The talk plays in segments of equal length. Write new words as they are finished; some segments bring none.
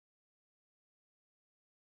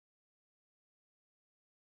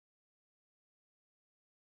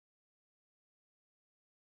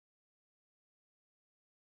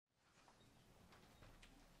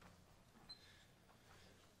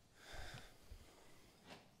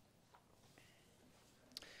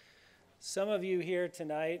Some of you here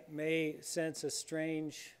tonight may sense a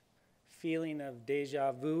strange feeling of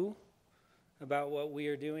deja vu about what we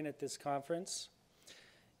are doing at this conference.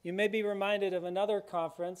 You may be reminded of another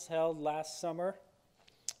conference held last summer,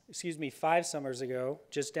 5 summers ago,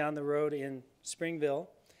 just down the road in Springville.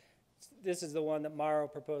 This is the one that Mauro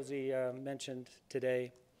Proposi mentioned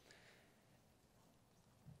today.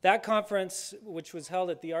 That conference, which was held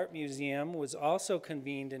at the Art Museum, was also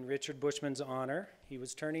convened in Richard Bushman's honor. He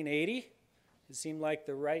was turning 80. It seemed like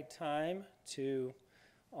the right time to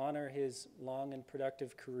honor his long and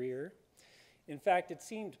productive career. In fact, it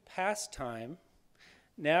seemed past time.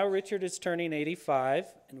 Now Richard is turning 85,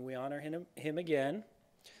 and we honor him again.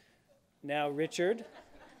 Now, Richard,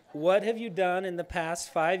 what have you done in the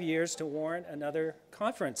past 5 years to warrant another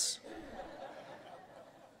conference?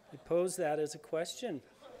 I pose that as a question.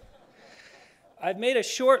 I've made a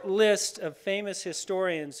short list of famous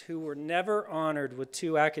historians who were never honored with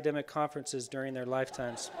 2 academic conferences during their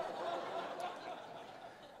lifetimes.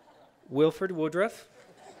 Wilford Woodruff,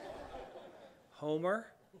 Homer,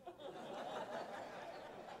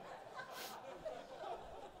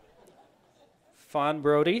 Fawn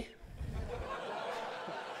Brodie.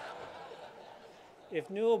 If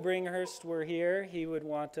Neal Bringhurst were here, he would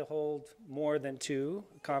want to hold more than 2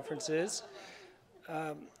 conferences.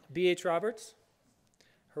 B.H. Roberts,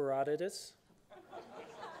 Herodotus,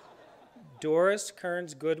 Doris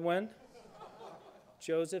Kearns Goodwin,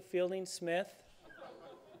 Joseph Fielding Smith.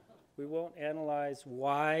 We won't analyze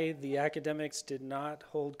why the academics did not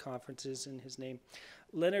hold conferences in his name.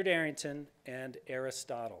 Leonard Arrington and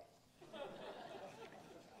Aristotle.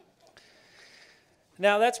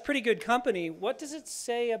 Now, that's pretty good company. What does it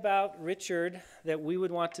say about Richard that we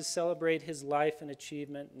would want to celebrate his life and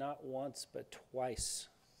achievement not once but twice?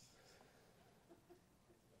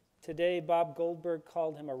 Today, Bob Goldberg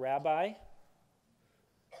called him a rabbi.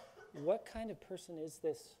 What kind of person is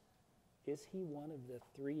this? Is he one of the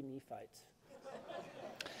 3 Nephites?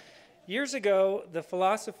 Years ago, the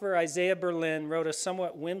philosopher Isaiah Berlin wrote a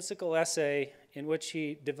somewhat whimsical essay in which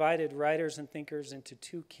he divided writers and thinkers into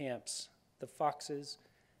 2 camps, the foxes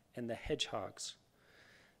and the hedgehogs.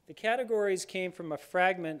 The categories came from a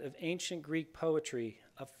fragment of ancient Greek poetry.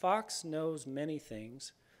 A fox knows many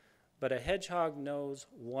things, but a hedgehog knows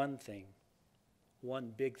one thing,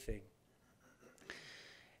 one big thing.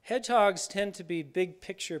 Hedgehogs tend to be big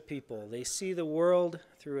picture people. They see the world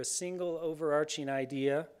through a single overarching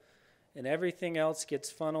idea, and everything else gets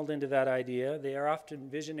funneled into that idea. They are often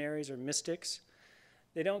visionaries or mystics.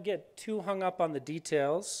 They don't get too hung up on the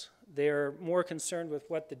details. They are more concerned with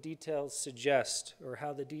what the details suggest or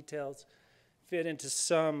how the details fit into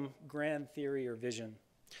some grand theory or vision.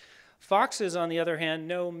 Foxes, on the other hand,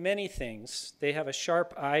 know many things. They have a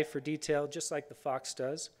sharp eye for detail, just like the fox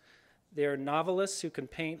does. They are novelists who can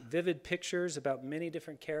paint vivid pictures about many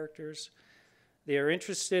different characters. They are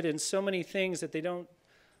interested in so many things that they don't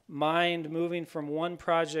mind moving from one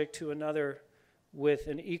project to another with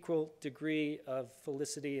an equal degree of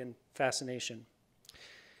felicity and fascination.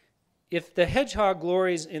 If the hedgehog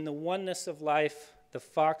glories in the oneness of life, the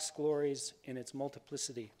fox glories in its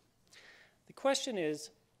multiplicity. The question is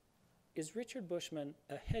Richard Bushman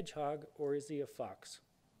a hedgehog or is he a fox?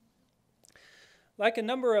 Like a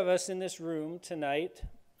number of us in this room tonight,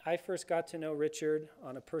 I first got to know Richard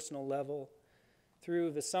on a personal level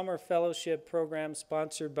through the summer fellowship program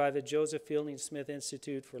sponsored by the Joseph Fielding Smith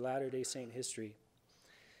Institute for Latter-day Saint History.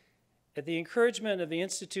 At the encouragement of the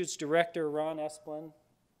Institute's director, Ron Esplin,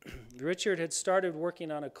 Richard had started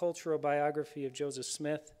working on a cultural biography of Joseph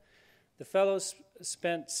Smith. The fellows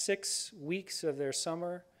spent 6 weeks of their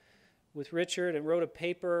summer with Richard and wrote a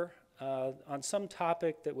paper on some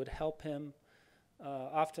topic that would help him,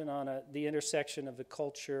 often on the intersection of the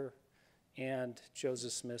culture and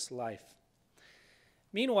Joseph Smith's life.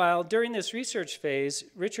 Meanwhile, during this research phase,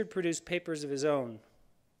 Richard produced papers of his own.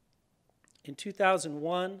 In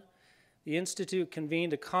 2001, the Institute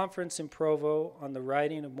convened a conference in Provo on the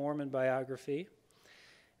writing of Mormon biography,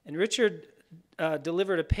 and Richard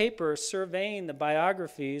delivered a paper surveying the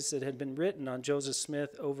biographies that had been written on Joseph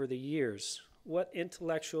Smith over the years. What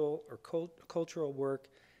intellectual or cultural work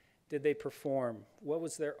did they perform? What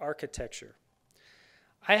was their architecture?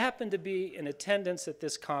 I happened to be in attendance at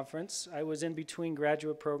this conference. I was in between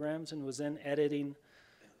graduate programs and was then editing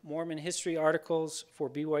Mormon history articles for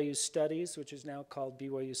BYU Studies, which is now called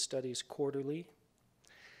BYU Studies Quarterly.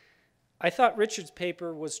 I thought Richard's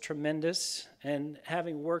paper was tremendous, and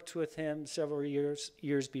having worked with him several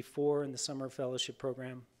years before in the summer fellowship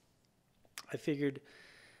program, I figured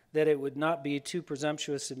that it would not be too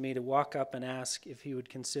presumptuous of me to walk up and ask if he would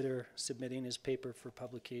consider submitting his paper for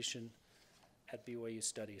publication at BYU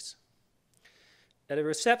Studies. At a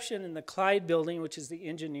reception in the Clyde building, which is the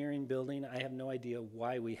engineering building, I have no idea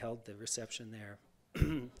why we held the reception there.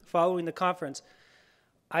 Following the conference,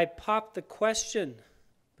 I popped the question,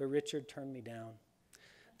 but Richard turned me down.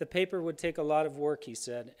 The paper would take a lot of work, he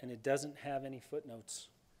said, and it doesn't have any footnotes.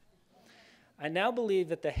 I now believe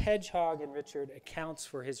that the hedgehog in Richard accounts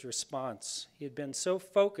for his response. He had been so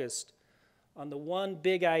focused on the one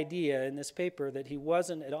big idea in this paper that he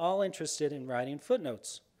wasn't at all interested in writing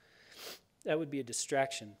footnotes. That would be a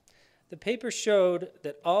distraction. The paper showed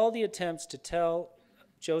that all the attempts to tell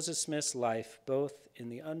Joseph Smith's life, both in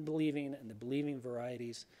the unbelieving and the believing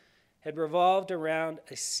varieties, had revolved around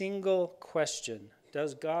a single question: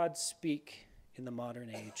 does God speak in the modern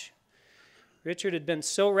age? Richard had been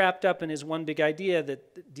so wrapped up in his one big idea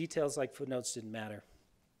that details like footnotes didn't matter.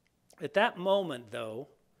 At that moment, though,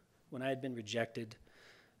 when I had been rejected,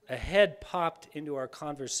 a head popped into our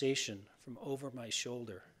conversation from over my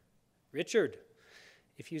shoulder. Richard,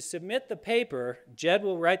 if you submit the paper, Jed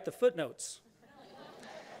will write the footnotes.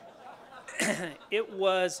 It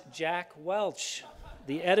was Jack Welch,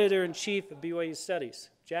 the editor-in-chief of BYU Studies.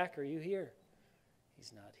 Jack, are you here?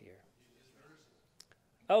 He's not here.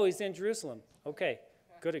 Oh, he's in Jerusalem. Okay,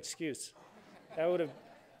 good excuse. That would have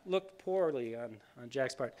looked poorly on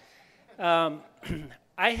Jack's part.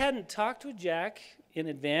 I hadn't talked with Jack in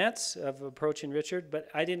advance of approaching Richard, but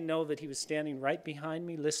I didn't know that he was standing right behind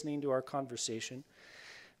me listening to our conversation.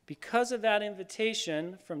 Because of that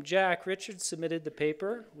invitation from Jack, Richard submitted the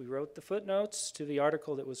paper. We wrote the footnotes to the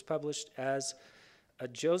article that was published as a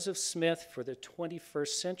Joseph Smith for the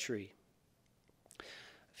 21st Century. A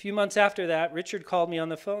few months after that, Richard called me on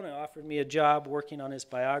the phone and offered me a job working on his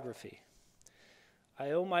biography.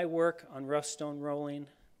 I owe my work on Rough Stone Rolling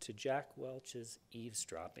to Jack Welch's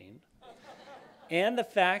eavesdropping and the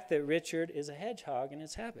fact that Richard is a hedgehog in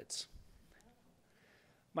his habits.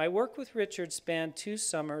 My work with Richard spanned 2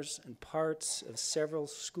 summers and parts of several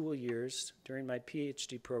school years during my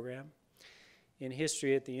PhD program in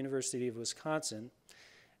history at the University of Wisconsin.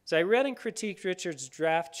 As I read and critiqued Richard's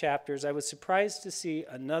draft chapters, I was surprised to see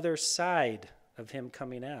another side of him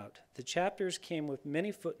coming out. The chapters came with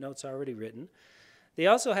many footnotes already written. They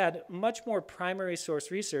also had much more primary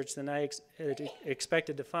source research than I had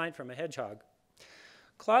expected to find from a hedgehog.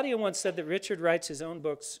 Claudia once said that Richard writes his own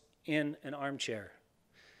books in an armchair.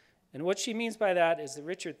 And what she means by that is that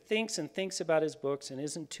Richard thinks and thinks about his books and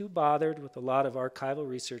isn't too bothered with a lot of archival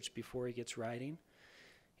research before he gets writing.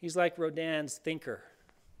 He's like Rodin's thinker.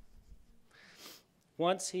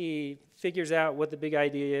 Once he figures out what the big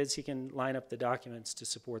idea is, he can line up the documents to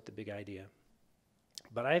support the big idea.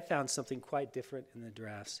 But I found something quite different in the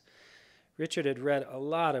drafts. Richard had read a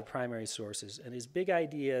lot of primary sources, and his big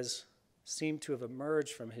ideas seemed to have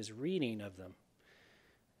emerged from his reading of them.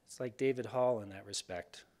 It's like David Hall in that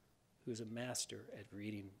respect, who's a master at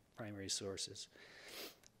reading primary sources.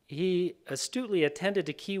 He astutely attended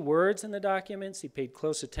to key words in the documents. He paid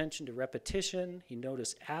close attention to repetition. He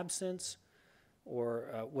noticed absence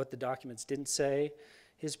or what the documents didn't say.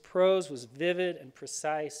 His prose was vivid and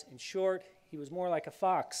precise. In short, he was more like a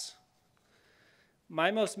fox.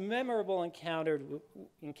 My most memorable encounter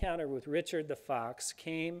with Richard the Fox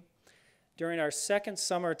came during our second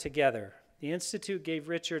summer together. The Institute gave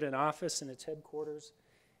Richard an office in its headquarters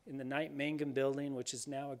in the Knight Mangum building, which is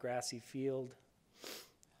now a grassy field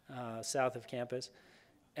south of campus.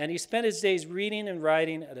 And he spent his days reading and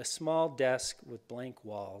writing at a small desk with blank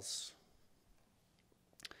walls.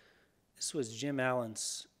 This was Jim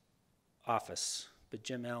Allen's office, but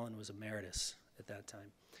Jim Allen was emeritus at that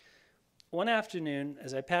time. One afternoon,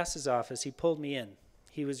 as I passed his office, he pulled me in.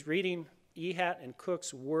 He was reading Ehat and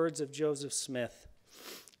Cook's Words of Joseph Smith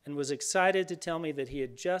and was excited to tell me that he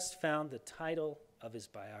had just found the title of his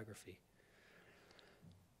biography.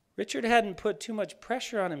 Richard hadn't put too much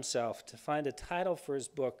pressure on himself to find a title for his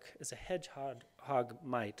book as a hedgehog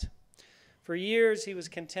might. For years, he was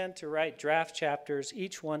content to write draft chapters,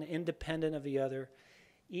 each one independent of the other,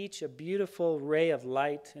 each a beautiful ray of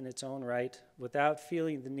light in its own right, without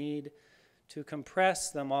feeling the need to compress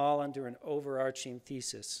them all under an overarching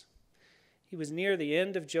thesis. He was near the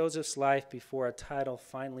end of Joseph's life before a title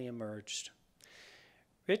finally emerged.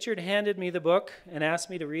 Richard handed me the book and asked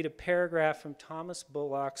me to read a paragraph from Thomas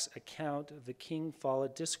Bullock's account of the King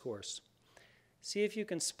Follett Discourse. See if you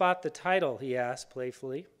can spot the title, he asked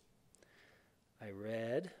playfully. I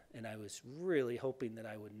read, and I was really hoping that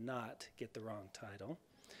I would not get the wrong title.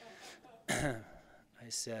 I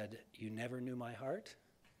said, "You never knew my heart?"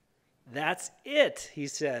 "That's it," he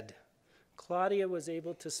said. Claudia was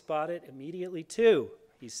able to spot it immediately too,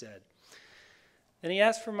 he said. Then he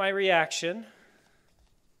asked for my reaction.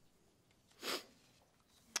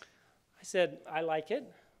 I said, I like it,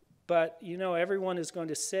 but you know, everyone is going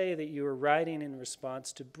to say that you are writing in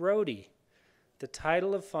response to Brodie. The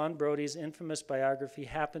title of Fawn Brodie's infamous biography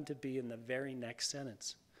happened to be in the very next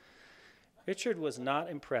sentence. Richard was not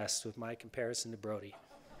impressed with my comparison to Brodie.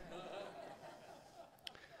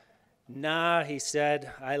 Nah, he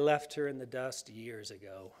said, I left her in the dust years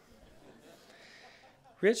ago.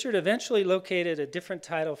 Richard eventually located a different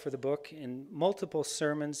title for the book. In multiple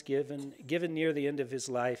sermons given near the end of his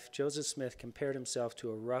life, Joseph Smith compared himself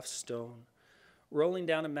to a rough stone rolling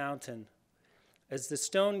down a mountain. As the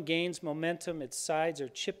stone gains momentum, its sides are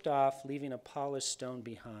chipped off, leaving a polished stone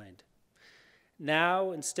behind.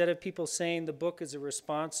 Now, instead of people saying the book is a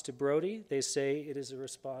response to Brodie, they say it is a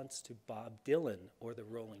response to Bob Dylan or the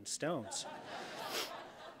Rolling Stones.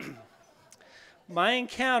 My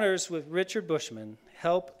encounters with Richard Bushman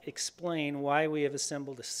help explain why we have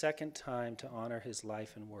assembled a second time to honor his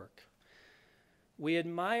life and work. We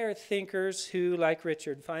admire thinkers who, like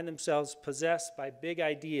Richard, find themselves possessed by big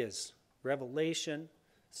ideas, revelation,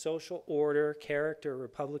 social order, character,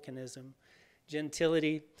 republicanism,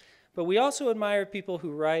 gentility. But we also admire people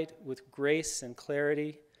who write with grace and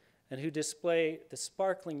clarity and who display the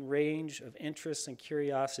sparkling range of interests and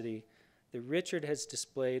curiosity that Richard has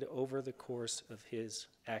displayed over the course of his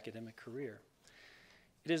academic career.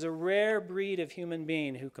 It is a rare breed of human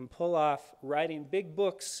being who can pull off writing big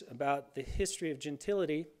books about the history of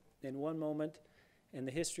gentility in one moment and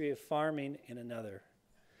the history of farming in another.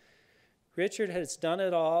 Richard has done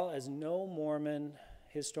it all as no Mormon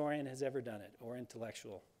historian has ever done it, or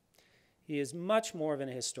intellectual. He is much more of an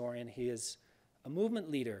historian. He is a movement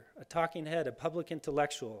leader, a talking head, a public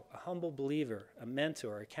intellectual, a humble believer, a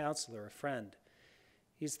mentor, a counselor, a friend.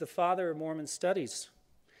 He's the father of Mormon studies.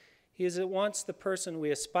 He is at once the person we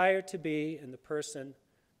aspire to be and the person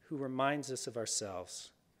who reminds us of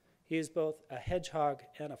ourselves. He is both a hedgehog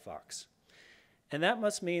and a fox. And that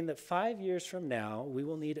must mean that 5 years from now, we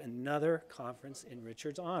will need another conference in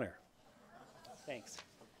Richard's honor. Thanks.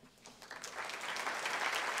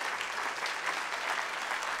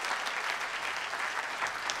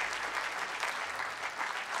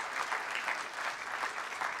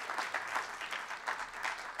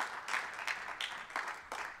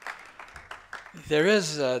 There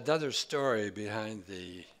is another story behind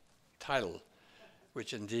the title,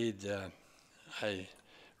 which indeed I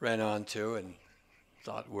ran onto and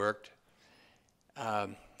thought worked.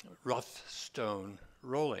 Rough stone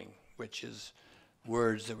rolling, which is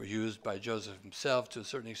words that were used by Joseph himself to a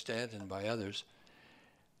certain extent and by others.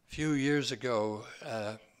 A few years ago,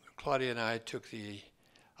 Claudia and I took the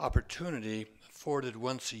opportunity afforded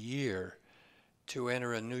once a year to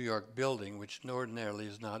enter a New York building which ordinarily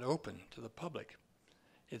is not open to the public.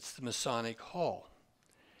 It's the Masonic Hall.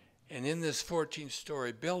 And in this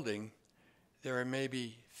 14-story building, there are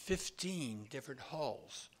maybe 15 different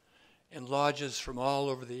halls, and lodges from all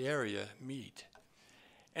over the area meet.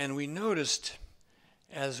 And we noticed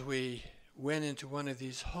as we went into one of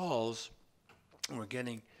these halls, and we're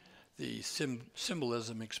getting the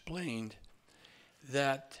symbolism explained,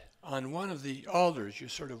 that on one of the altars, you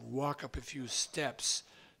sort of walk up a few steps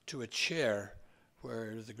to a chair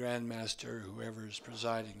where the Grand Master, whoever is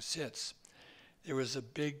presiding, sits. There was a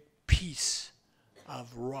big piece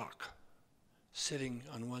of rock sitting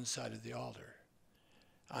on one side of the altar,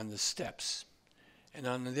 on the steps. And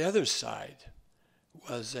on the other side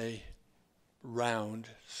was a round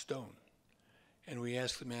stone. And we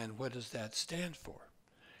asked the man, what does that stand for?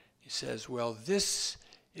 He says, well, this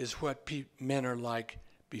is what men are like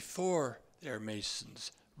before they're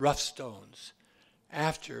masons, rough stones.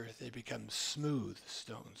 After, they become smooth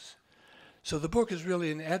stones. So the book is really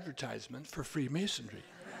an advertisement for Freemasonry.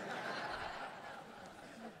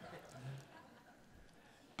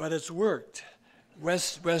 But it's worked.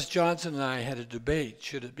 Wes Johnson and I had a debate.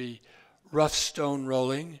 Should it be Rough Stone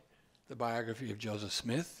Rolling, the biography of Joseph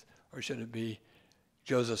Smith, or should it be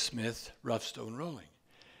Joseph Smith, Rough Stone Rolling?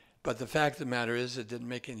 But the fact of the matter is it didn't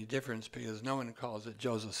make any difference because no one calls it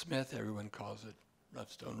Joseph Smith, everyone calls it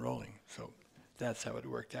Rough Stone Rolling. So that's how it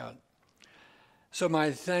worked out. So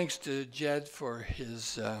my thanks to Jed for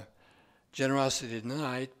his generosity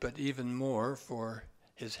tonight, but even more for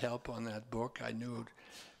his help on that book. I knew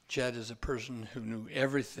Jed as a person who knew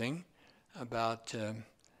everything about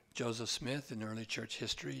Joseph Smith in early church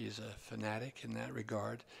history. He's a fanatic in that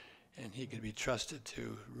regard, and he could be trusted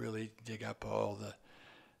to really dig up all the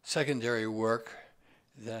secondary work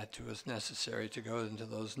that was necessary to go into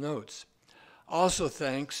those notes. Also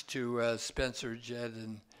thanks to Spencer, Jed,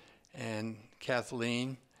 and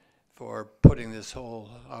Kathleen for putting this whole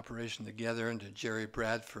operation together, and to Jerry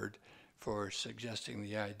Bradford for suggesting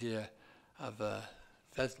the idea of a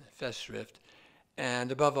Festschrift,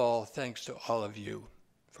 and above all, thanks to all of you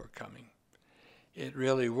for coming. It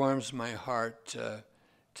really warms my heart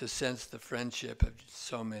to sense the friendship of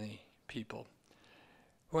so many people.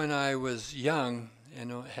 When I was young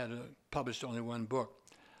and had published only one book,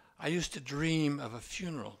 I used to dream of a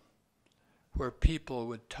funeral where people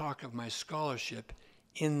would talk of my scholarship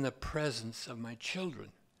in the presence of my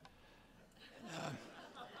children.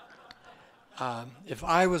 If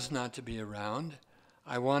I was not to be around,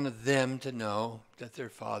 I wanted them to know that their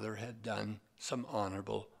father had done some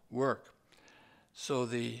honorable work. So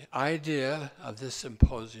the idea of this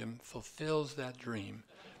symposium fulfills that dream,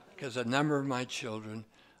 because a number of my children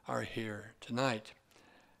are here tonight.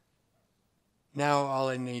 Now all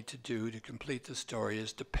I need to do to complete the story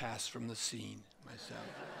is to pass from the scene myself.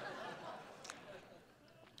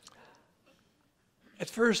 At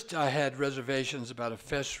first I had reservations about a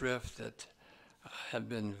Festschrift that had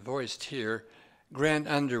been voiced here. Grant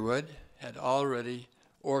Underwood had already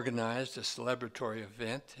organized a celebratory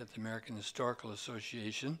event at the American Historical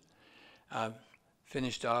Association,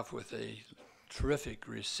 finished off with a terrific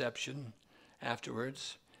reception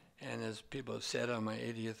afterwards. And as people have said, on my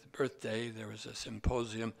 80th birthday, there was a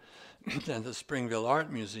symposium at the Springville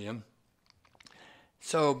Art Museum.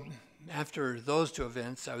 So after those two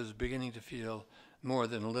events, I was beginning to feel more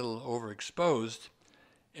than a little overexposed.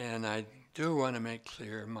 And I do want to make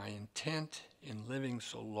clear my intent in living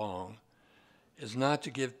so long is not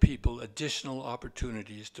to give people additional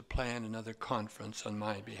opportunities to plan another conference on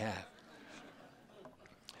my behalf.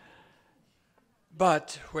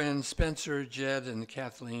 But when Spencer, Jed, and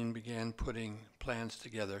Kathleen began putting plans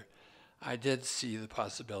together, I did see the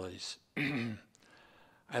possibilities.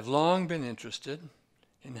 I've long been interested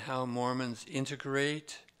in how Mormons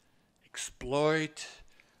integrate, exploit,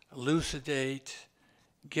 elucidate,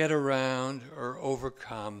 get around, or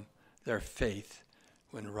overcome their faith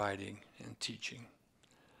when writing and teaching.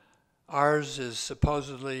 Ours is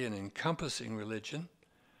supposedly an encompassing religion.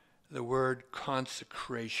 The word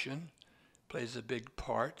consecration plays a big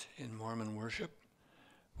part in Mormon worship.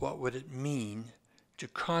 What would it mean to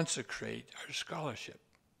consecrate our scholarship?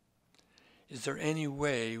 Is there any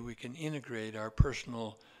way we can integrate our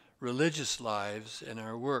personal religious lives and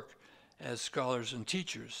our work as scholars and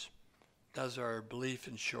teachers? Does our belief,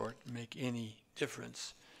 in short, make any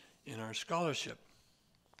difference in our scholarship?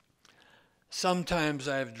 Sometimes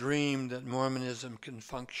I have dreamed that Mormonism can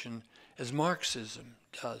function as Marxism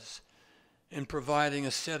does, in providing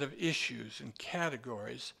a set of issues and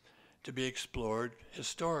categories to be explored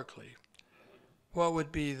historically. What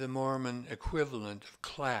would be the Mormon equivalent of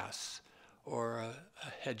class or a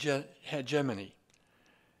hegemony?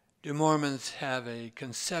 Do Mormons have a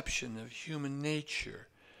conception of human nature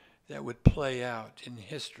that would play out in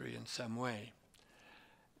history in some way?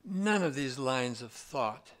 None of these lines of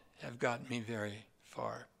thought have gotten me very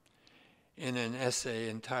far. In an essay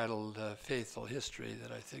entitled Faithful History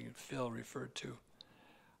that I think Phil referred to,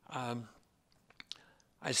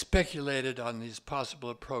 I speculated on these possible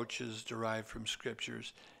approaches derived from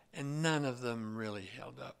scriptures, and none of them really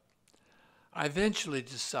held up. I eventually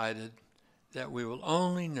decided that we will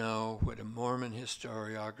only know what a Mormon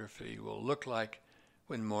historiography will look like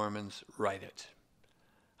when Mormons write it.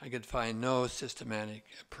 I could find no systematic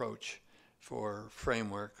approach for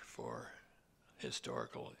framework for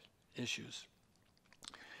historical issues.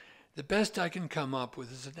 The best I can come up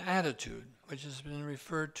with is an attitude, which has been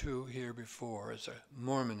referred to here before as a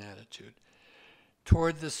Mormon attitude,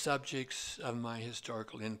 toward the subjects of my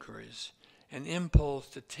historical inquiries, an impulse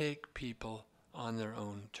to take people on their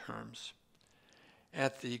own terms.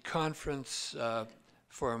 At the conference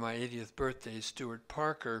for my 80th birthday, Stuart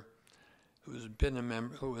Parker,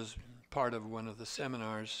 who was part of one of the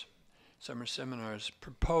seminars, summer seminars,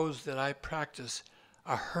 proposed that I practice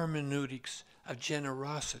a hermeneutics of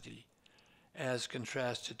generosity as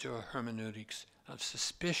contrasted to a hermeneutics of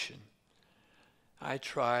suspicion. I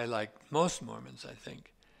try, like most Mormons, I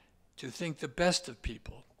think the best of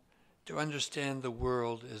people, to understand the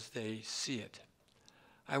world as they see it.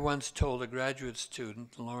 I once told a graduate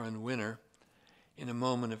student, Lauren Winner, in a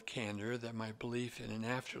moment of candor, that my belief in an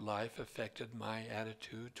afterlife affected my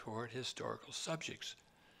attitude toward historical subjects.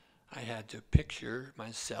 I had to picture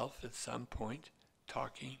myself at some point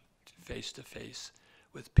talking face to face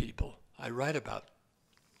with people I write about.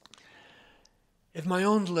 If my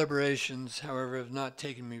own deliberations, however, have not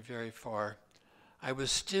taken me very far, I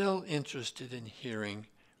was still interested in hearing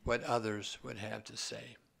what others would have to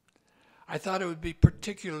say. I thought it would be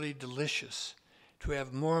particularly delicious to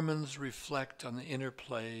have Mormons reflect on the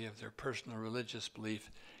interplay of their personal religious belief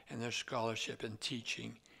and their scholarship and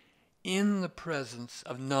teaching in the presence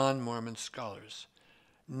of non-Mormon scholars,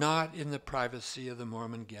 not in the privacy of the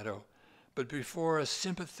Mormon ghetto, but before a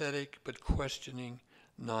sympathetic but questioning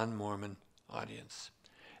non-Mormon audience.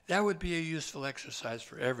 That would be a useful exercise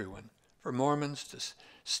for everyone, for Mormons to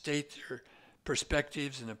state their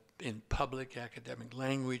perspectives in public academic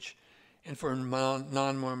language, and for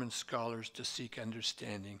non-Mormon scholars to seek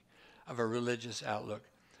understanding of a religious outlook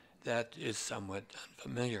that is somewhat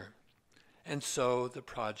unfamiliar. And so the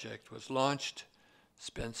project was launched.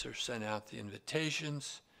 Spencer sent out the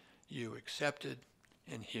invitations, you accepted,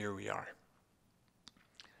 and here we are.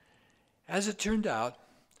 As it turned out,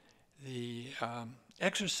 the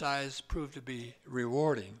exercise proved to be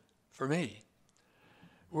rewarding for me.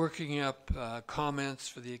 Working up comments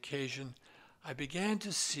for the occasion, I began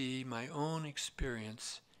to see my own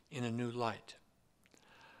experience in a new light.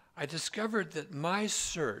 I discovered that my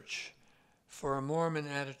search for a Mormon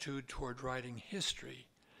attitude toward writing history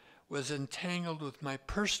was entangled with my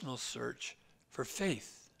personal search for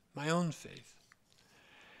faith, my own faith.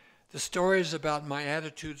 The stories about my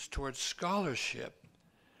attitudes towards scholarship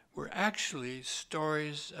were actually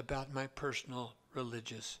stories about my personal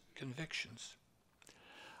religious convictions.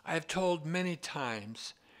 I have told many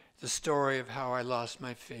times the story of how I lost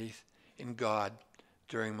my faith in God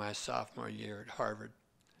during my sophomore year at Harvard.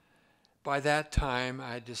 By that time,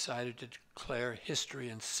 I had decided to declare history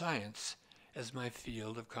and science as my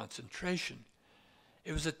field of concentration.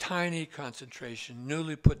 It was a tiny concentration,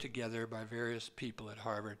 newly put together by various people at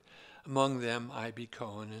Harvard, among them I.B.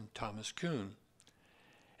 Cohen and Thomas Kuhn.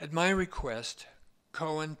 At my request,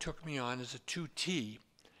 Cohen took me on as a 2T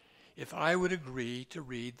if I would agree to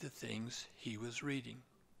read the things he was reading.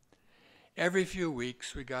 Every few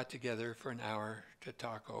weeks, we got together for an hour to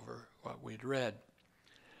talk over what we'd read.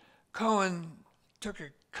 Cohen took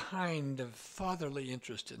a kind of fatherly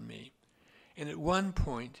interest in me, and at one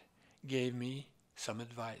point gave me some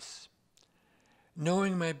advice.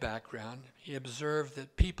 Knowing my background, he observed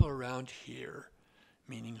that people around here,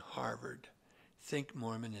 meaning Harvard, think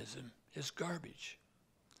Mormonism is garbage.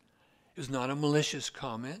 It was not a malicious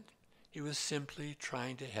comment. He was simply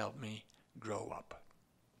trying to help me grow up.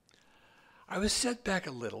 I was set back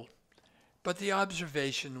a little, but the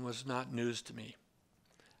observation was not news to me.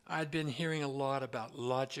 I'd been hearing a lot about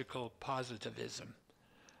logical positivism,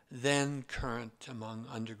 then current among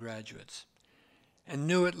undergraduates, and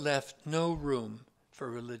knew it left no room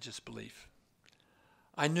for religious belief.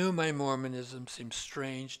 I knew my Mormonism seemed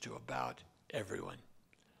strange to about everyone,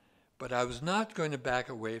 but I was not going to back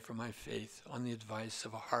away from my faith on the advice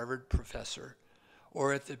of a Harvard professor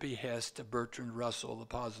or at the behest of Bertrand Russell, the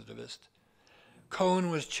positivist. Cohen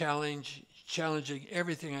was challenging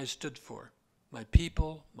everything I stood for. My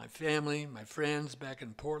people, my family, my friends back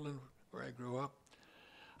in Portland, where I grew up.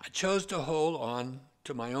 I chose to hold on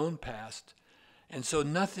to my own past, and so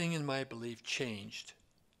nothing in my belief changed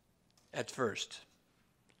at first.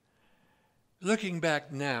 Looking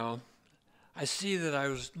back now, I see that I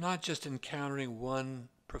was not just encountering one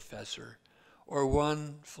professor or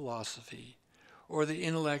one philosophy or the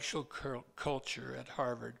intellectual culture at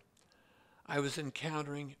Harvard. I was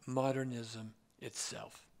encountering modernism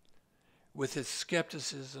itself, with its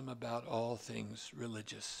skepticism about all things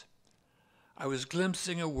religious. I was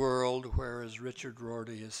glimpsing a world where, as Richard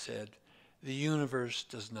Rorty has said, the universe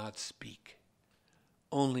does not speak.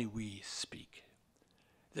 Only we speak.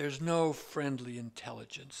 There's no friendly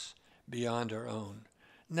intelligence beyond our own,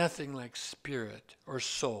 nothing like spirit or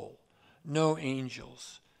soul, no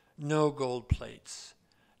angels, no gold plates,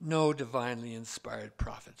 no divinely inspired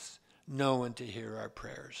prophets, no one to hear our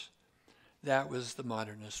prayers. That was the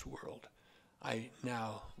modernist world I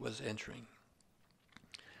now was entering.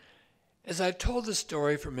 As I've told the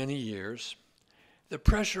story for many years, the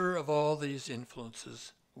pressure of all these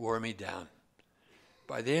influences wore me down.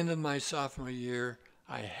 By the end of my sophomore year,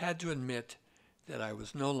 I had to admit that I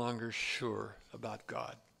was no longer sure about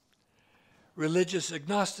God. Religious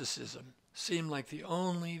agnosticism seemed like the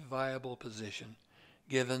only viable position,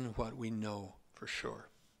 given what we know for sure.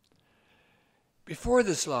 Before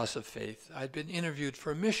this loss of faith, I'd been interviewed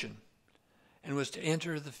for a mission and was to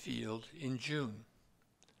enter the field in June.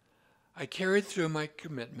 I carried through my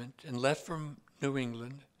commitment and left from New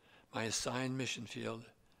England, my assigned mission field,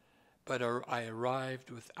 but I arrived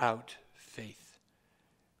without faith.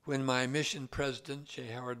 When my mission president, J.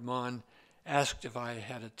 Howard Mon, asked if I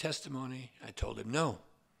had a testimony, I told him no.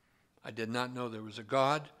 I did not know there was a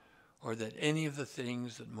God or that any of the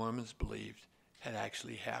things that Mormons believed had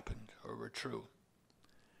actually happened or were true.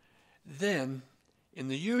 Then, in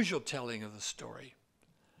the usual telling of the story,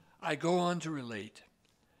 I go on to relate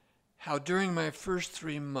how during my first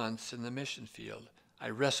 3 months in the mission field, I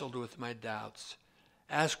wrestled with my doubts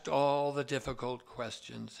asked all the difficult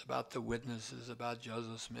questions about the witnesses, about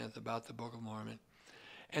Joseph Smith, about the Book of Mormon,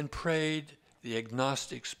 and prayed the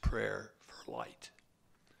agnostic's prayer for light.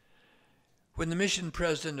 When the mission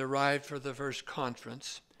president arrived for the first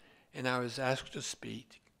conference, and I was asked to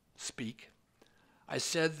speak, I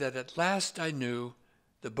said that at last I knew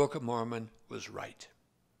the Book of Mormon was right.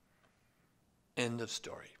 End of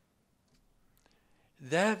story.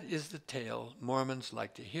 That is the tale Mormons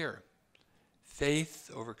like to hear. Faith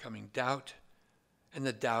overcoming doubt, and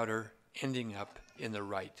the doubter ending up in the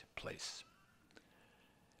right place.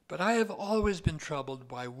 But I have always been troubled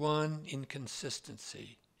by one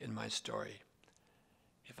inconsistency in my story.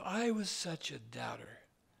 If I was such a doubter,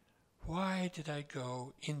 why did I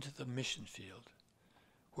go into the mission field,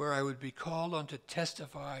 where I would be called on to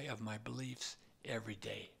testify of my beliefs every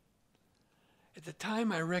day? At the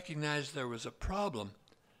time, I recognized there was a problem,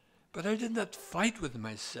 but I did not fight with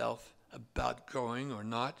myself about going or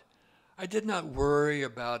not. I did not worry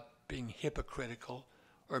about being hypocritical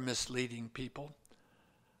or misleading people.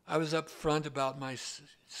 I was upfront about my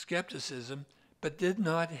skepticism, but did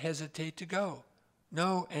not hesitate to go.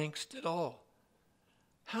 No angst at all.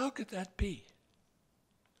 How could that be?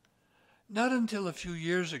 Not until a few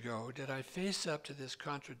years ago did I face up to this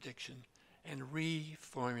contradiction and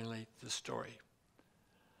reformulate the story.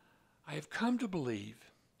 I have come to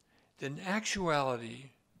believe that in actuality,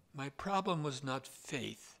 my problem was not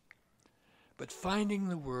faith, but finding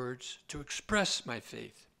the words to express my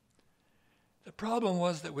faith. The problem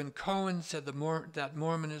was that when Cohen said that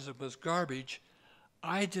Mormonism was garbage,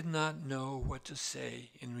 I did not know what to say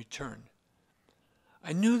in return.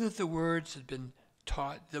 I knew that the words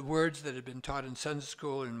that had been taught in Sunday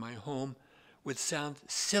school in my home would sound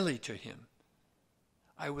silly to him.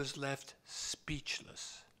 I was left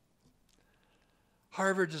speechless.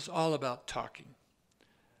 Harvard is all about talking.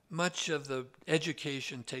 Much of the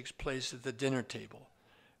education takes place at the dinner table,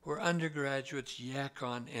 where undergraduates yak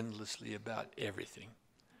on endlessly about everything.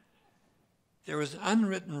 There was an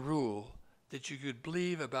unwritten rule that you could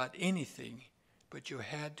believe about anything, but you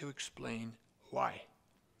had to explain why.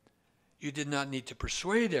 You did not need to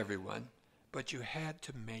persuade everyone, but you had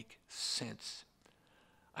to make sense.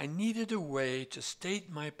 I needed a way to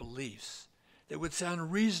state my beliefs that would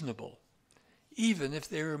sound reasonable, even if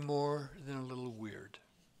they were more than a little weird.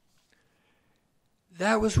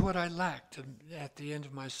 That was what I lacked at the end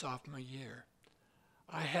of my sophomore year.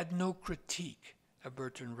 I had no critique of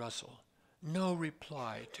Bertrand Russell, no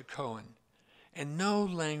reply to Cohen, and no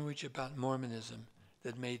language about Mormonism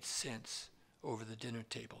that made sense over the dinner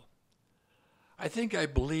table. I think I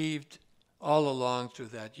believed all along through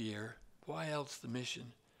that year, why else the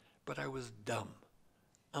mission? But I was dumb,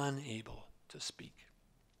 unable to speak.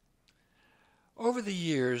 Over the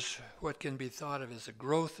years, what can be thought of as a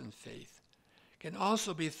growth in faith can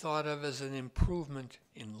also be thought of as an improvement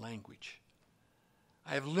in language.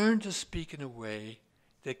 I have learned to speak in a way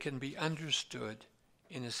that can be understood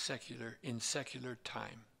in secular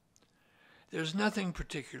time. There's nothing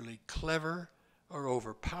particularly clever or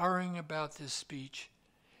overpowering about this speech.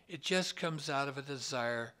 It just comes out of a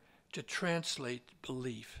desire to translate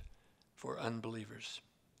belief for unbelievers.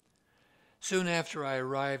 Soon after I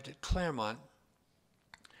arrived at Claremont,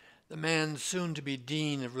 the man soon to be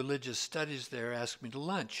dean of religious studies there asked me to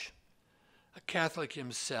lunch. A Catholic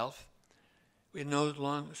himself, we had no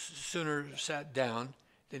sooner sat down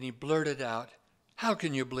than he blurted out, "How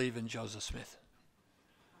can you believe in Joseph Smith?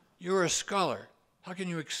 You're a scholar. How can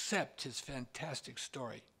you accept his fantastic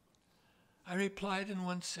story?" I replied in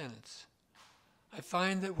one sentence, "I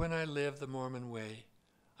find that when I live the Mormon way,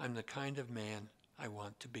 I'm the kind of man I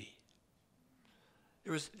want to be."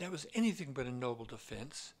 That was anything but a noble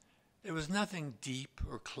defense. There was nothing deep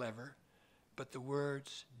or clever, but the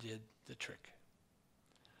words did the trick.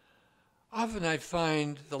 Often I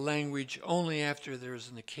find the language only after there is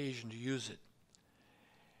an occasion to use it.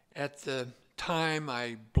 At the time,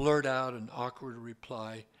 I blurt out an awkward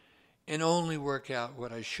reply and only work out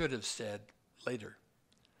what I should have said later.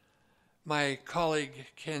 My colleague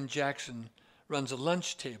Ken Jackson runs a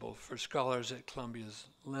lunch table for scholars at Columbia's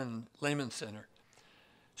Lehman Center.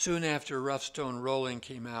 Soon after Rough Stone Rolling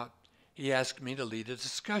came out, he asked me to lead a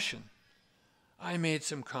discussion. I made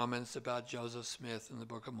some comments about Joseph Smith and the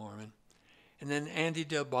Book of Mormon, and then Andy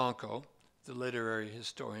Delbanco, the literary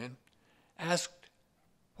historian, asked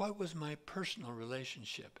what was my personal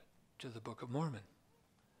relationship to the Book of Mormon.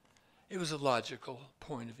 It was a logical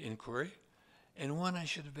point of inquiry, and one I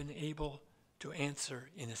should have been able to answer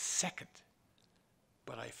in a second,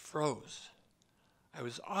 but I froze. I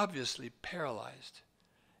was obviously paralyzed,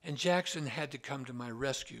 and Jackson had to come to my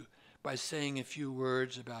rescue by saying a few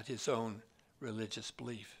words about his own religious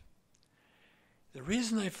belief. The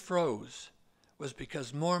reason I froze was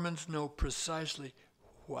because Mormons know precisely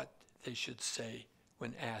what they should say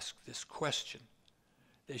when asked this question.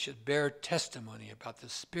 They should bear testimony about the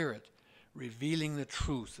Spirit revealing the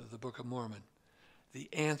truth of the Book of Mormon. The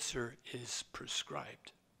answer is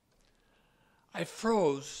prescribed. I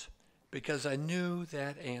froze because I knew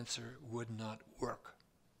that answer would not work.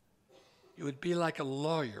 It would be like a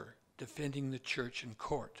lawyer defending the church in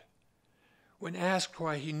court. When asked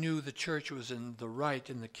why he knew the church was in the right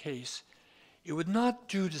in the case, it would not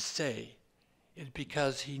do to say it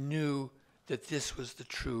because he knew that this was the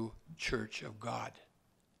true church of God.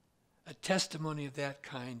 A testimony of that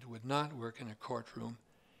kind would not work in a courtroom.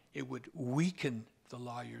 It would weaken the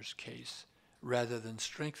lawyer's case rather than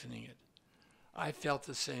strengthening it. I felt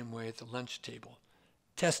the same way at the lunch table.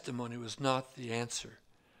 Testimony was not the answer.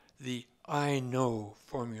 The I know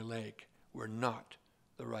formulaic were not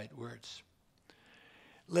the right words.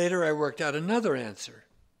 Later I worked out another answer,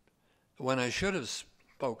 the one I should have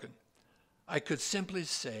spoken. I could simply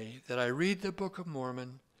say that I read the Book of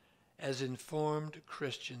Mormon as informed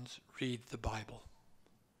Christians read the Bible.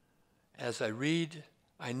 As I read,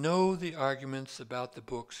 I know the arguments about the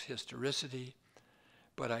book's historicity,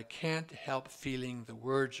 but I can't help feeling the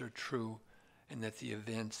words are true and that the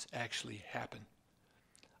events actually happen.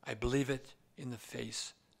 I believe it in the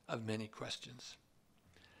face of many questions.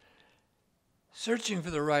 Searching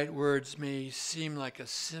for the right words may seem like a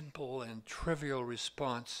simple and trivial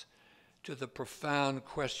response to the profound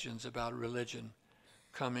questions about religion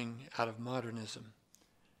coming out of modernism.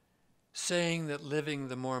 Saying that living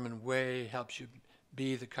the Mormon way helps you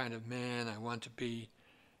be the kind of man I want to be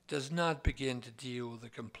does not begin to deal with the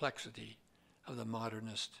complexity of the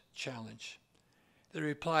modernist challenge. The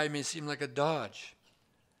reply may seem like a dodge,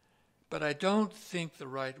 but I don't think the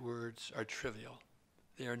right words are trivial.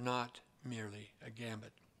 They are not merely a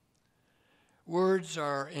gambit. Words are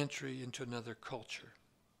our entry into another culture.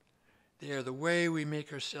 They are the way we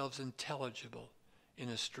make ourselves intelligible in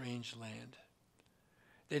a strange land.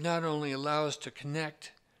 They not only allow us to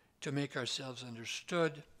connect, to make ourselves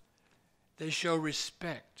understood, they show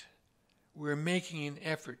respect. We're making an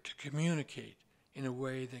effort to communicate in a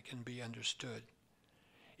way that can be understood.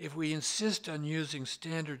 If we insist on using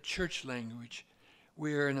standard church language,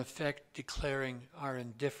 we are in effect declaring our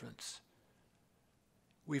indifference.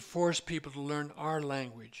 We force people to learn our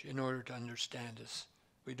language in order to understand us.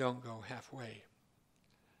 We don't go halfway.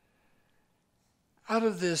 Out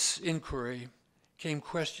of this inquiry came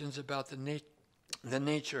questions about the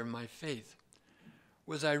nature of my faith.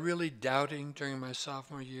 Was I really doubting during my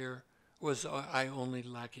sophomore year? Was I only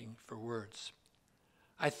lacking for words?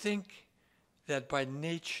 I think that by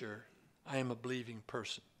nature I am a believing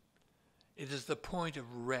person. It is the point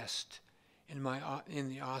of rest in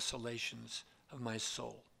the oscillations of my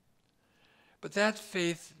soul. But that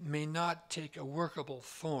faith may not take a workable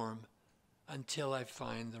form until I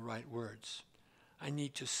find the right words. I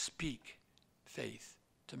need to speak faith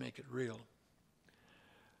to make it real.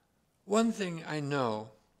 One thing I know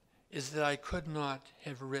is that I could not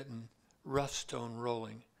have written Rough Stone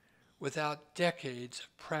Rolling without decades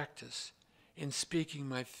of practice in speaking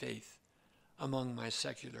my faith among my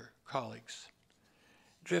secular colleagues.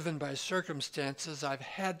 Driven by circumstances, I've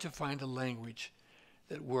had to find a language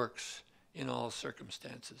that works in all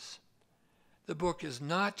circumstances. The book is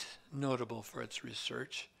not notable for its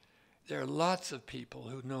research. There are lots of people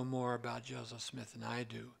who know more about Joseph Smith than I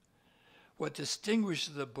do. What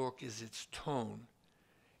distinguishes the book is its tone.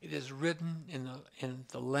 It is written in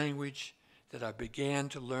the language that I began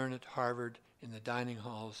to learn at Harvard in the dining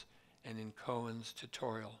halls and in Cohen's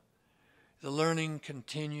tutorial. The learning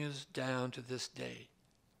continues down to this day,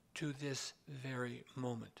 to this very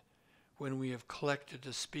moment, when we have collected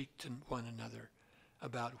to speak to one another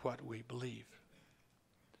about what we believe.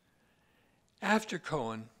 After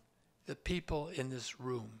Cohen, the people in this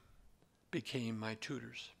room became my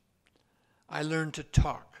tutors. I learned to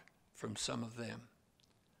talk from some of them.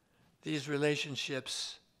 These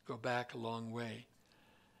relationships go back a long way.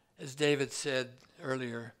 As David said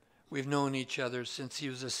earlier, we've known each other since he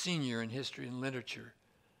was a senior in history and literature,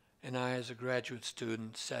 and I, as a graduate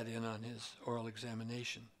student, sat in on his oral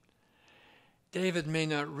examination. David may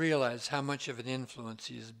not realize how much of an influence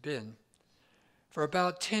he has been. For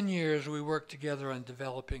about 10 years, we worked together on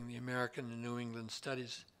developing the American and New England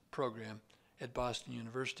Studies program at Boston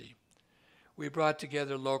University. We brought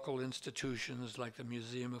together local institutions like the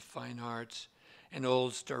Museum of Fine Arts and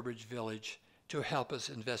Old Sturbridge Village to help us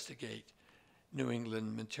investigate New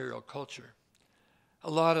England material culture.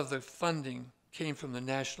 A lot of the funding came from the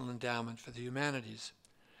National Endowment for the Humanities.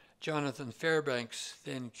 Jonathan Fairbanks,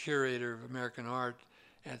 then curator of American art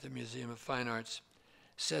at the Museum of Fine Arts,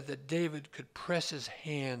 said that David could press his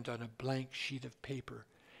hand on a blank sheet of paper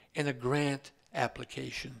and a grant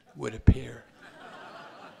application would appear.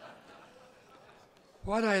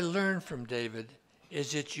 What I learned from David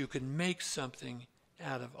is that you can make something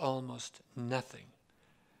out of almost nothing.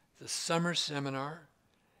 The summer seminar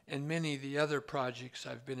and many of the other projects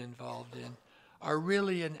I've been involved in are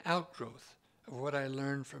really an outgrowth of what I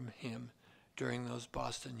learned from him during those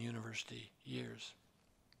Boston University years.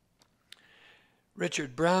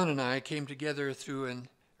 Richard Brown and I came together through an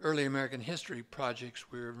early American history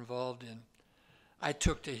projects we were involved in. I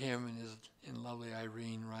took to him and lovely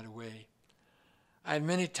Irene right away. I had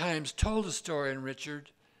many times told historian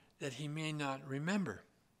Richard that he may not remember.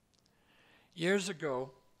 Years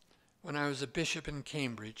ago, when I was a bishop in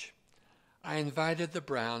Cambridge, I invited the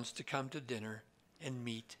Browns to come to dinner and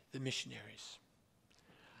meet the missionaries.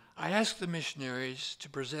 I asked the missionaries to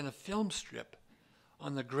present a film strip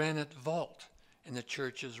on the granite vault in the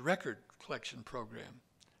church's record collection program.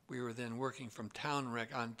 We were then working from town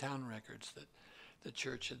records that the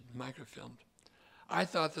church had microfilmed. I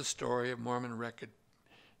thought the story of Mormon record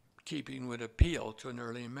keeping would appeal to an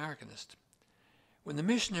early Americanist. When the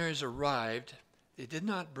missionaries arrived, they did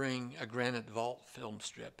not bring a granite vault film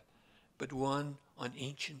strip, but one on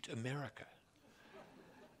ancient America.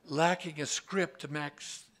 Lacking a script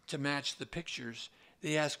to match the pictures,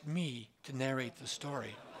 they asked me to narrate the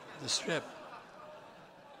story, the strip.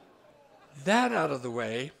 That out of the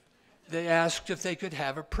way, they asked if they could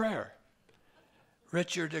have a prayer.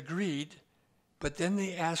 Richard agreed, but then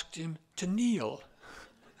they asked him to kneel.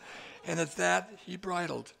 And at that, he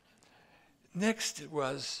bridled. Next it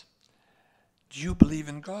was, "Do you believe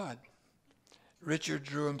in God?" Richard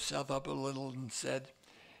drew himself up a little and said,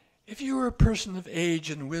 "If you were a person of age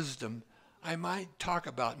and wisdom, I might talk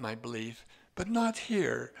about my belief, but not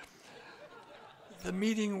here." The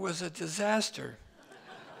meeting was a disaster.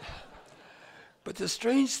 But the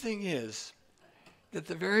strange thing is that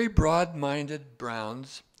the very broad-minded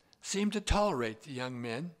Browns seemed to tolerate the young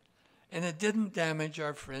men, and it didn't damage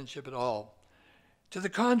our friendship at all. To the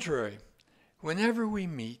contrary, whenever we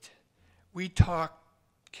meet, we talk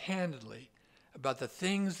candidly about the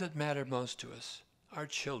things that matter most to us, our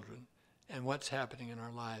children, and what's happening in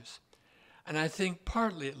our lives. And I think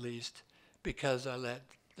partly at least because I let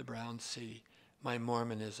the Browns see my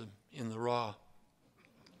Mormonism in the raw.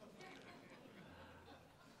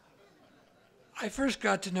 I first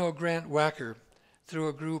got to know Grant Wacker through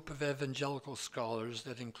a group of evangelical scholars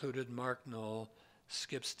that included Mark Knoll,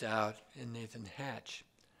 Skip Stout, and Nathan Hatch.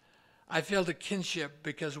 I felt a kinship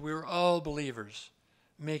because we were all believers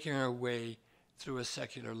making our way through a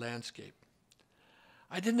secular landscape.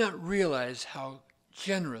 I did not realize how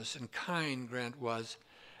generous and kind Grant was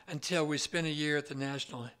until we spent a year at the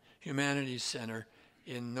National Humanities Center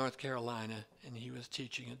in North Carolina, and he was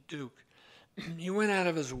teaching at Duke. He went out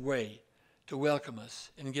of his way to welcome us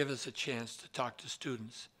and give us a chance to talk to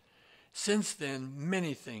students. Since then,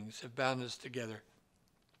 many things have bound us together.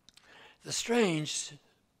 The strange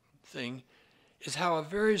thing is how a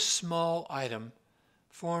very small item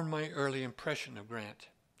formed my early impression of Grant.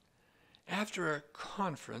 After a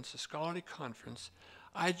conference, a scholarly conference,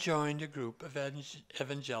 I joined a group of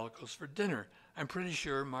evangelicals for dinner. I'm pretty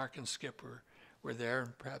sure Mark and Skip were there,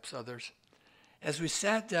 and perhaps others. As we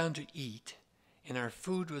sat down to eat, and our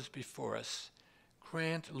food was before us,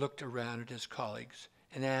 Grant looked around at his colleagues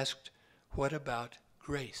and asked, "What about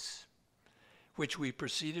grace?" which we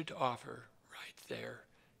proceeded to offer right there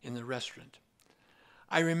in the restaurant.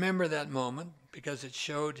 I remember that moment because it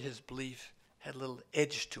showed his belief had a little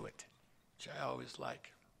edge to it, which I always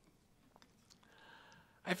like.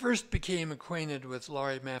 I first became acquainted with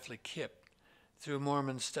Laurie Maffley Kipp through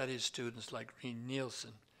Mormon studies students like Reed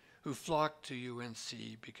Nielsen, who flocked to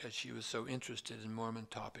UNC because she was so interested in Mormon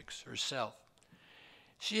topics herself.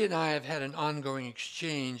 She and I have had an ongoing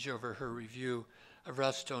exchange over her review of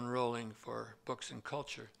Roughtstone Rolling for Books and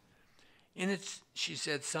Culture. In it, she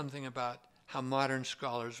said something about how modern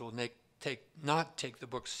scholars will not take the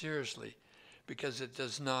book seriously because it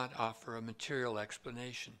does not offer a material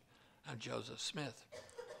explanation of Joseph Smith.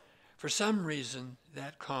 For some reason,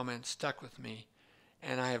 that comment stuck with me,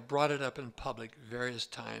 and I have brought it up in public various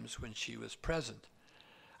times when she was present.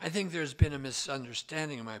 I think there's been a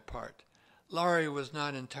misunderstanding on my part. Laurie was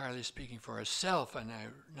not entirely speaking for herself, and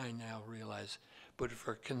I now realize, but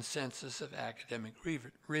for a consensus of academic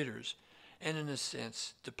readers, and in a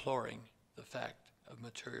sense, deploring the fact of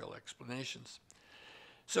material explanations.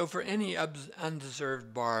 So for any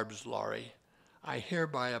undeserved barbs, Laurie, I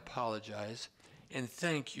hereby apologize and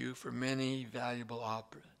thank you for many valuable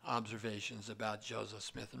observations about Joseph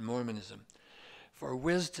Smith and Mormonism. For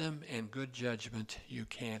wisdom and good judgment you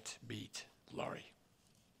can't beat. Laurie.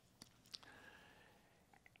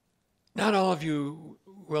 Not all of you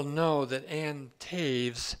will know that Ann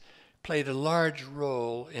Taves played a large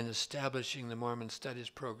role in establishing the Mormon Studies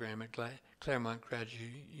program at Claremont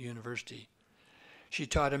Graduate University. She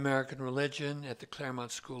taught American religion at the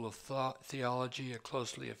Claremont School of Theology, a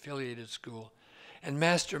closely affiliated school, and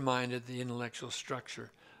masterminded the intellectual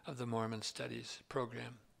structure of the Mormon Studies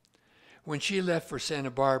program. When she left for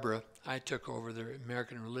Santa Barbara, I took over the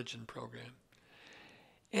American religion program.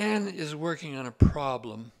 Ann is working on a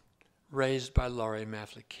problem raised by Laurie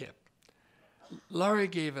Maffley Kipp. Laurie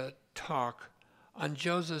gave a talk on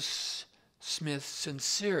Joseph Smith's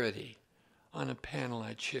sincerity on a panel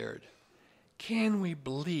I chaired. Can we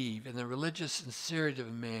believe in the religious sincerity of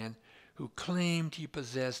a man who claimed he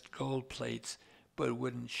possessed gold plates but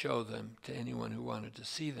wouldn't show them to anyone who wanted to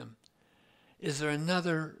see them? Is there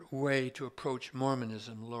another way to approach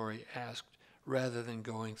Mormonism, Laurie asked, rather than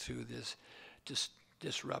going through this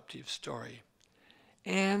disruptive story?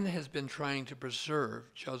 Ann has been trying to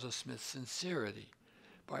preserve Joseph Smith's sincerity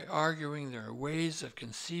by arguing there are ways of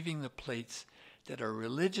conceiving the plates that are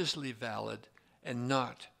religiously valid and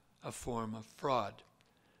not a form of fraud.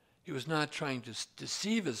 He was not trying to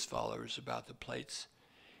deceive his followers about the plates.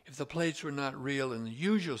 If the plates were not real in the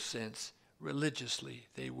usual sense, religiously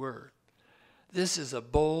they were. This is a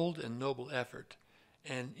bold and noble effort,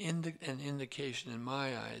 and an indication in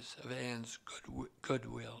my eyes of Ann's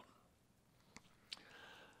goodwill.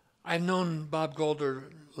 I've known Bob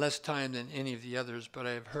Golder less time than any of the others, but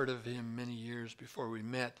I have heard of him many years before we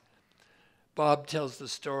met. Bob tells the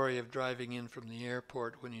story of driving in from the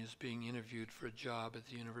airport when he was being interviewed for a job at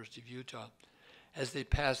the University of Utah. As they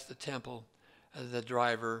passed the temple, the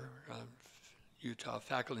driver, Utah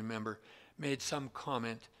faculty member, made some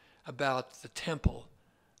comment about the temple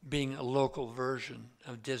being a local version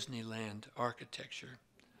of Disneyland architecture.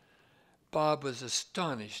 Bob was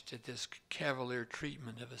astonished at this cavalier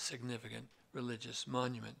treatment of a significant religious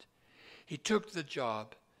monument. He took the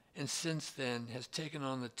job and since then has taken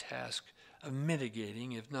on the task of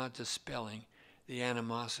mitigating, if not dispelling, the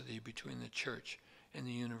animosity between the church and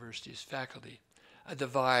the university's faculty, a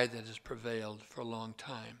divide that has prevailed for a long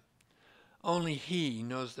time. Only he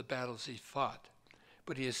knows the battles he fought,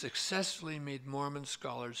 but he has successfully made Mormon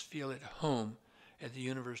scholars feel at home at the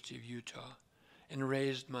University of Utah and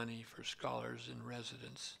raised money for scholars in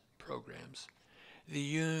residence programs.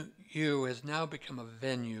 The U has now become a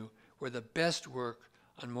venue where the best work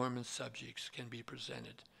on Mormon subjects can be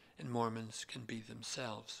presented and Mormons can be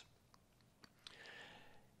themselves.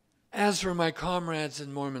 As for my comrades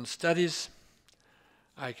in Mormon studies,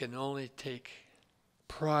 I can only take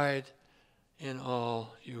pride in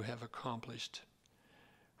all you have accomplished.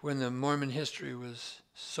 When the Mormon History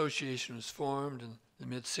Association was formed in the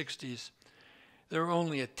mid-60s, there were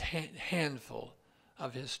only a handful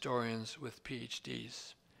of historians with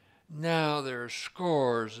PhDs. Now there are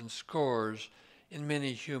scores and scores in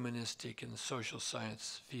many humanistic and social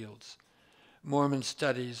science fields. Mormon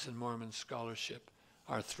studies and Mormon scholarship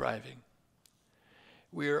are thriving.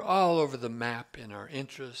 We are all over the map in our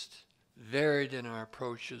interest, varied in our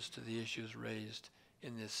approaches to the issues raised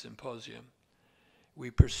in this symposium.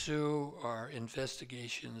 We pursue our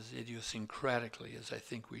investigations idiosyncratically, as I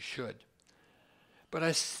think we should. But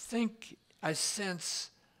I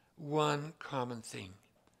sense one common thing.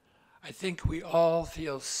 I think we all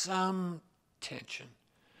feel some tension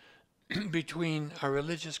between our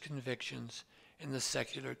religious convictions and the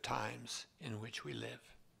secular times in which we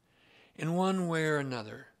live. In one way or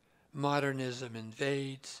another, modernism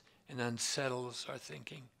invades and unsettles our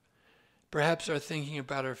thinking. Perhaps our thinking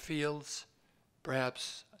about our fields,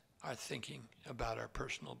 perhaps our thinking about our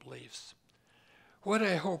personal beliefs. What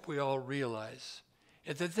I hope we all realize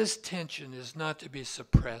is that this tension is not to be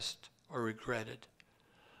suppressed or regretted.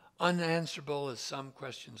 Unanswerable as some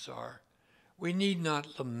questions are, we need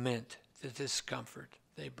not lament the discomfort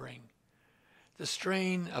they bring. The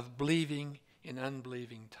strain of believing in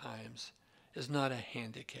unbelieving times is not a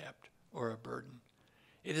handicap or a burden.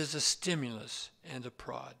 It is a stimulus and a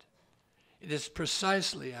prod. It is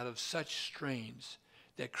precisely out of such strains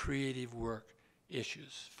that creative work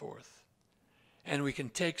issues forth. And we can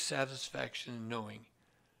take satisfaction in knowing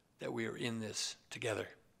that we are in this together.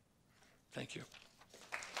 Thank you.